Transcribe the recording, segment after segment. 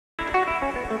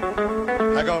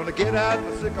I'm gonna get out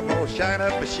my sycamore, shine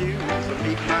up my shoes, and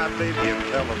meet my baby and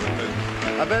tell her the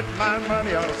news. I bet my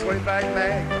money on a swingback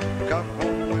nag, come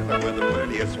home with her with a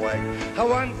prettiest swag. A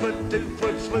 1 foot, 2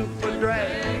 foot, slew foot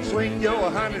drag, swing your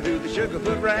honey through the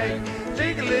Sugarfoot Rag.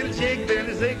 Jig a little jig, then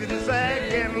a zig and a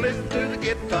sag, and listen to the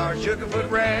guitar, Sugarfoot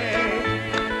Rag.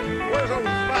 Where's old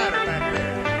Spider back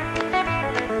there?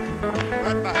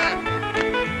 Right behind me.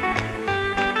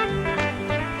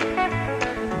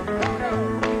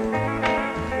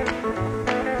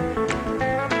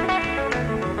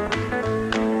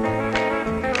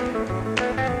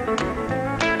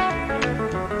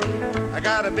 I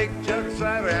got a big jug of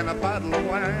cider and a bottle of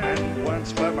wine.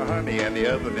 One's for my honey and the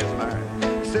other is mine.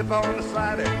 Sip on the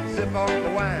cider, sip on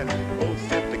the wine. Both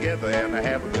sip together and I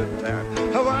have a good time.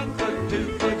 A 1 foot,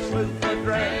 2 foot, slew foot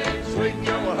drag, swing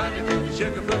your honey through the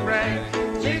Sugarfoot Rag.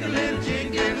 Jig a little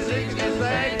jig and a zig and a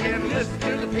zag, and listen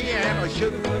to the piano,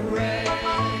 Sugarfoot Rag.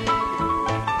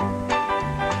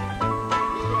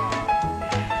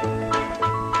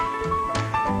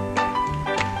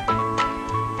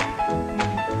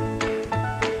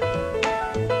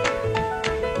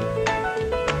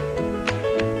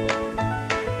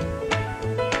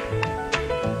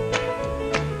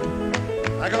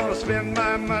 I'm gonna spend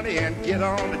my money and get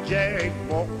on the jag,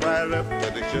 walk right up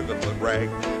to the Sugarfoot Rag.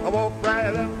 I walk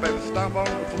right up and stomp on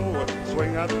the floor,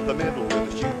 swing up the middle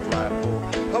with a shoe fly for.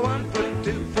 A 1 foot,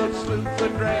 2 foot, slew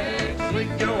foot drag, swing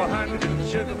your honey to the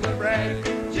Sugarfoot Rag.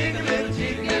 Jig a little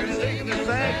jig and a zig and a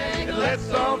zag, and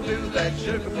let's all do that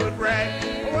Sugarfoot Rag.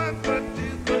 A 1 foot,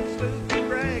 2 foot, slew foot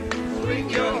drag, swing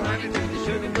your honey to the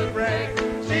Sugarfoot Rag.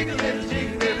 Jig a little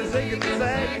jig and a zig and a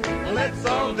zag, and let's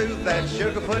all do that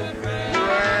Sugarfoot Rag.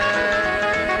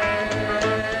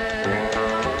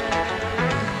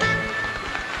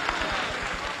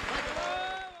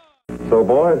 So,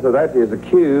 boys, so that is a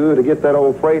cue to get that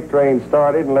old freight train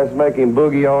started, and let's make him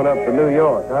boogie on up to New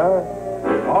York, huh?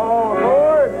 All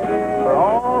aboard for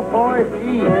all points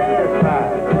east this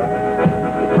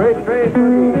time. Freight train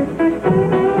boogie.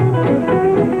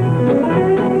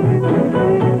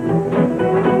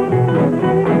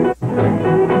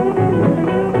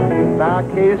 Now,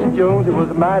 Casey Jones, he was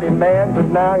a mighty man, but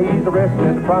now he's arrested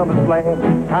in the promised land.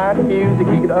 Kind of music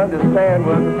he could understand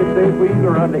was a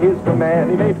 6-8-wheeler under his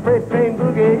command. He made freight train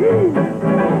boogie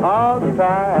all the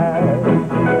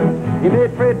time. He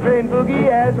made freight train boogie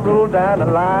as he rolled down the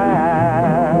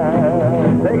line.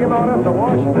 Take him on up to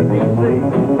Washington, D.C.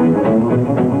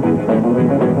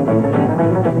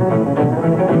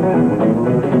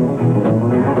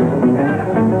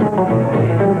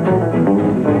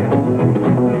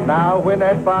 Now when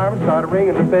that fireman started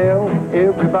ringing the bell,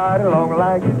 everybody along the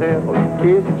line could tell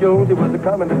Casey Jones, he was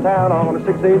coming to town on a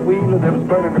 6-8-wheeler that was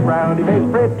burning the ground. He made the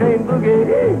freight train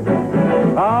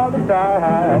boogie all the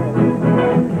time.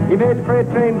 He made the freight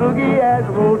train boogie as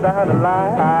it rolled down the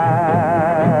line.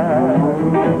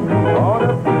 On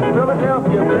up to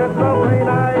Philadelphia, there's some rain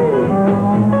I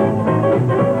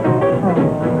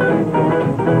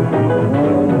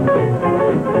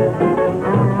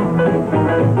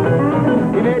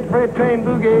He made freight train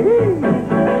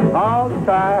boogie all the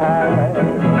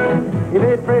time. He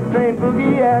made freight train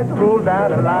boogie as it rolled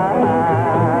down the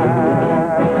line.